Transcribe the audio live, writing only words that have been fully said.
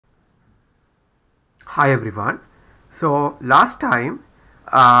Hi everyone. So last time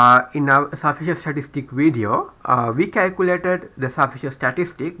in our sufficient statistic video we calculated the sufficient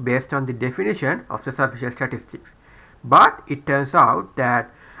statistic based on the definition of the sufficient statistics, but it turns out that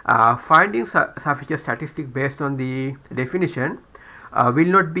finding sufficient statistic based on the definition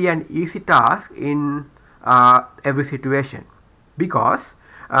will not be an easy task in every situation, because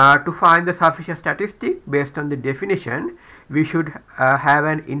to find the sufficient statistic based on the definition, we should have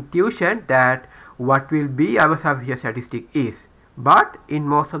an intuition that what will be our sufficient statistic is. But in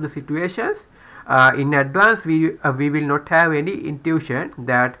most of the situations, in advance we will not have any intuition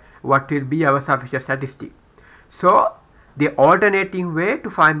that what will be our sufficient statistic. So the alternating way to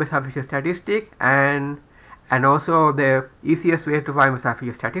find the sufficient statistic and also the easiest way to find the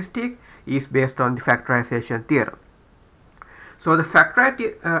sufficient statistic is based on the factorization theorem. So the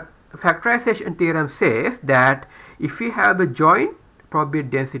factorization theorem says that if we have a joint probability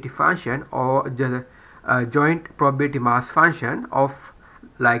density function or the joint probability mass function of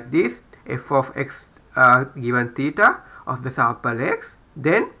like this, f of x given theta of the sample x,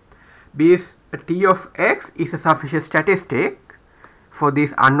 then this t of x is a sufficient statistic for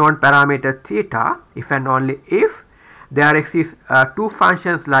this unknown parameter theta if and only if there exists two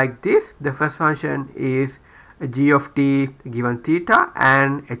functions like this. The first function is g of t given theta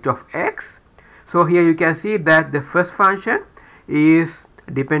and h of x. So here you can see that the first function is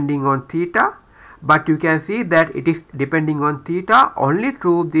depending on theta, but you can see that it is depending on theta only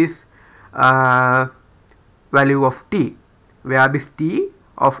through this value of t, where this t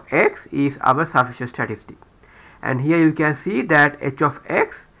of x is our sufficient statistic. And here you can see that h of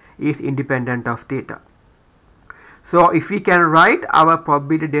x is independent of theta. So if we can write our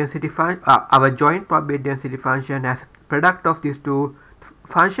probability density our joint probability density function as product of these two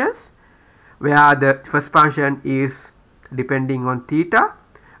functions, where the first function is depending on theta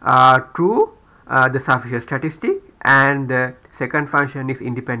through the sufficient statistic and the second function is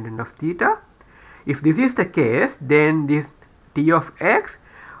independent of theta. If this is the case, then this t of x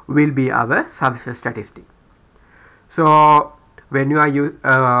will be our sufficient statistic. So when you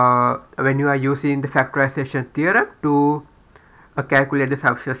are using the factorization theorem to calculate the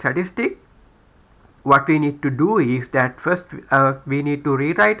sufficient statistic, what we need to do is that first we need to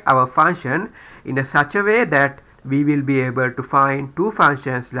rewrite our function in such a way that we will be able to find two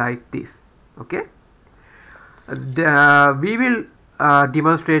functions like this. Okay, we will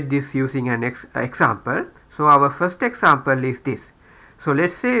demonstrate this using an example. So our first example is this. So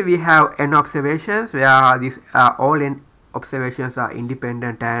let's say we have n observations where these all n observations are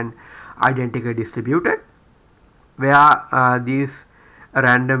independent and identically distributed, where these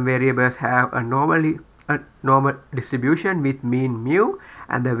random variables have a normal distribution with mean mu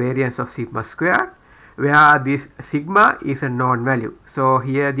and the variance of sigma squared, where this sigma is a known value. So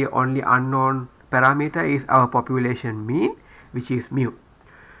here the only unknown parameter is our population mean, which is mu.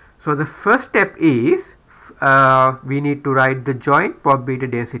 So the first step is we need to write the joint probability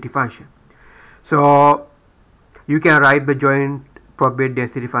density function. So you can write the joint probability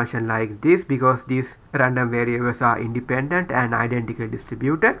density function like this, because these random variables are independent and identically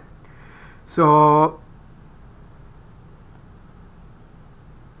distributed. So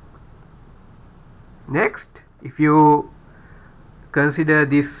next, if you consider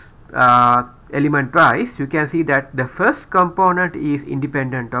this element wise, you can see that the first component is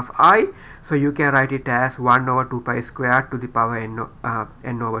independent of I, so you can write it as 1 over 2 pi squared to the power n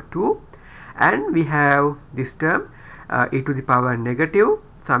over 2, and we have this term e to the power negative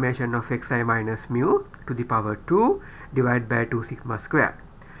summation of xi minus mu to the power 2 divided by 2 sigma squared.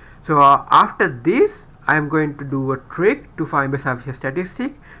 So after this, I am going to do a trick to find the sufficient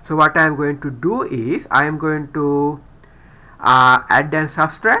statistic. So what I am going to do is I am going to add and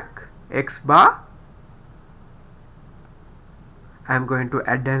subtract x bar. I am going to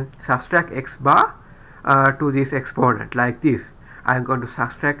add and subtract x bar to this exponent like this. I am going to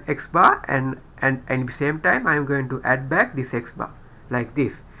subtract x bar and at the same time I am going to add back this x bar like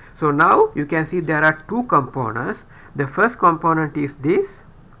this. So now you can see there are two components. The first component is this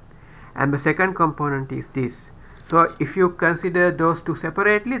and the second component is this. So if you consider those two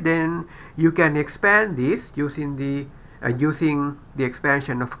separately, then you can expand this using the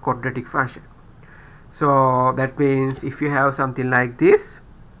expansion of quadratic function. So that means if you have something like this,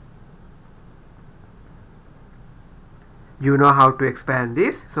 you know how to expand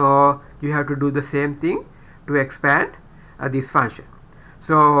this. So you have to do the same thing to expand this function.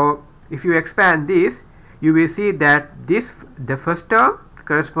 So if you expand this, you will see that the first term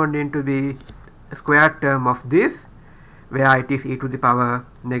corresponding to the square term of this, where it is e to the power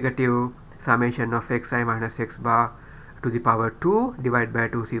negative summation of xi minus x bar to the power 2 divided by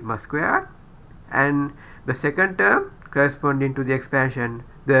 2 sigma squared, and the second term corresponding to the expansion,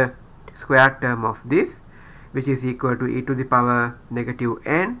 the square term of this, which is equal to e to the power negative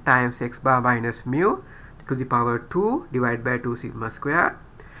n times x bar minus mu to the power 2 divided by 2 sigma square.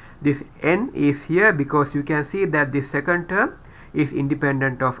 This n is here because you can see that this second term is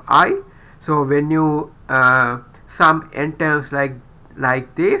independent of I. So when you sum n terms like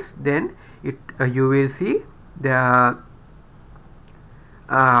this, then you will see the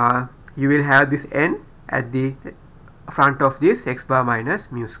you will have this n at the front of this x bar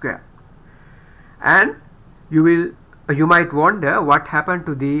minus mu square, and you might wonder what happened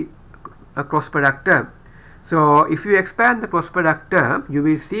to the cross product term. So if you expand the cross product term, you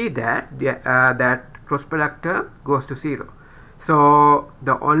will see that that cross product term goes to 0. So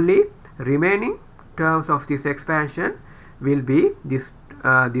the only remaining terms of this expansion will be these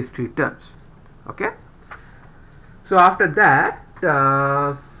three terms. Okay. So after that,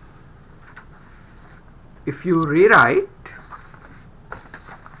 if you rewrite,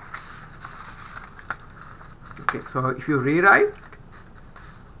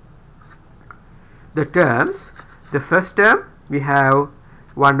 the terms, the first term we have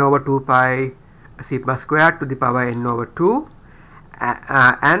 1 over 2 pi sigma squared to the power n over 2,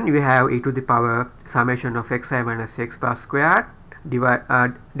 and we have e to the power summation of xi minus x bar squared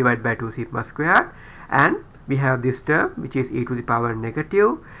divided by 2 sigma squared, and we have this term which is e to the power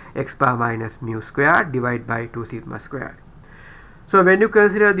negative x bar minus mu squared divided by 2 sigma squared. So when you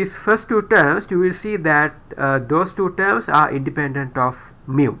consider these first two terms, you will see that those two terms are independent of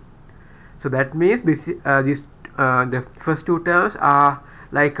mu. So that means the first two terms are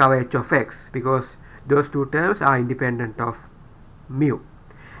like our h of x, because those two terms are independent of mu.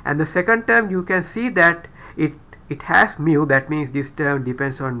 And the second term, you can see that it has mu, that means this term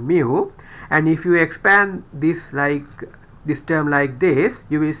depends on mu. And if you expand this term like this,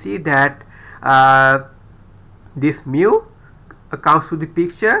 you will see that this mu comes to the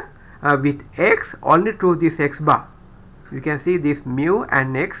picture with x only through this x bar. You can see this mu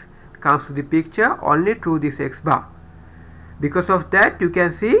and x comes to the picture only through this x bar. Because of that, you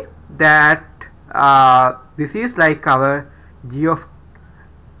can see that this is like our g of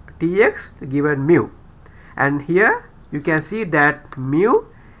tx given mu, and here you can see that mu,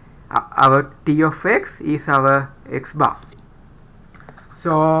 our t of x, is our x bar.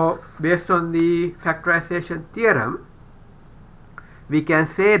 So based on the factorization theorem, we can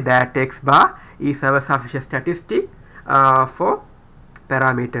say that x bar is our sufficient statistic for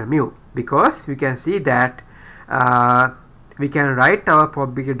parameter mu, because we can see that we can write our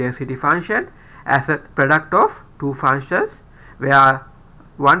probability density function as a product of two functions, where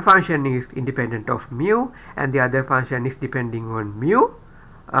one function is independent of mu and the other function is depending on mu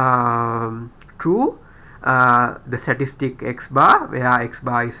through the statistic x bar, where x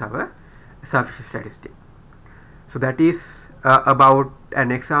bar is our sufficient statistic. So that is about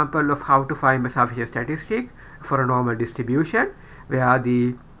an example of how to find a sufficient statistic for a normal distribution where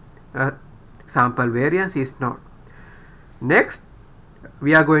the sample variance is known. Next,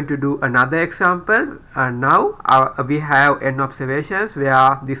 we are going to do another example, and now we have n observations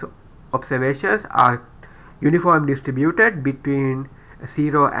where these observations are uniformly distributed between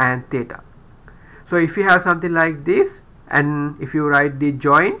 0 and theta. So if you have something like this, and if you write the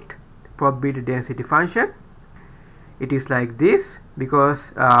joint probability density function, it is like this,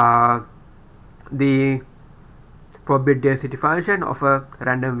 because the probability density function of a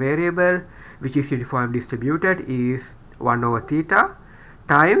random variable which is uniformly distributed is 1 over theta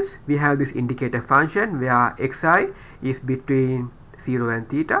times we have this indicator function where xi is between 0 and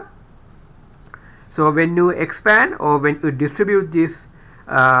theta. So when you expand or when you distribute this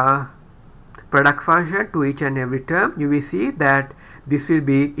product function to each and every term, you will see that this will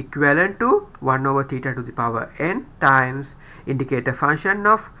be equivalent to 1 over theta to the power n times indicator function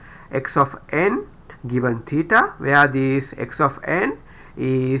of x of n given theta, where this x of n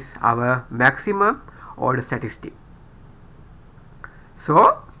is our maximum order statistic.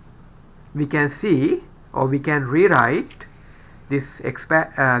 So we can see, or we can rewrite this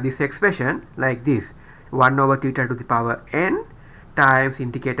expression like this: 1 over theta to the power n times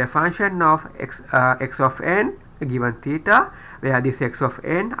indicator function of x of n given theta, where this x of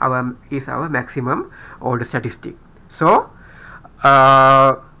n is our maximum order statistic. So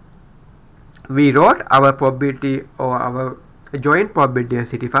we wrote our probability or our joint probability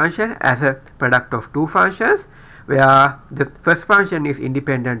density function as a product of two functions, where the first function is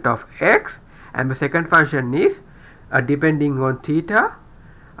independent of x and the second function is depending on theta,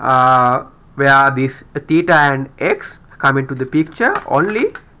 where this theta and x come into the picture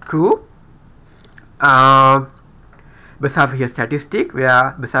only through Besafischer statistic,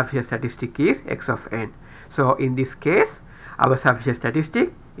 where Besafischer statistic is x of n. So in this case, our Besafischer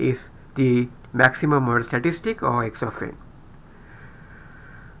statistic is the maximum model statistic, or x of n.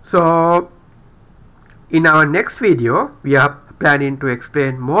 So in our next video, we are planning to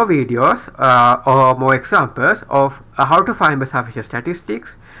explain more videos or more examples of how to find Besafischer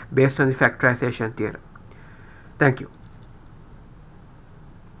statistics based on the factorization theorem. Thank you.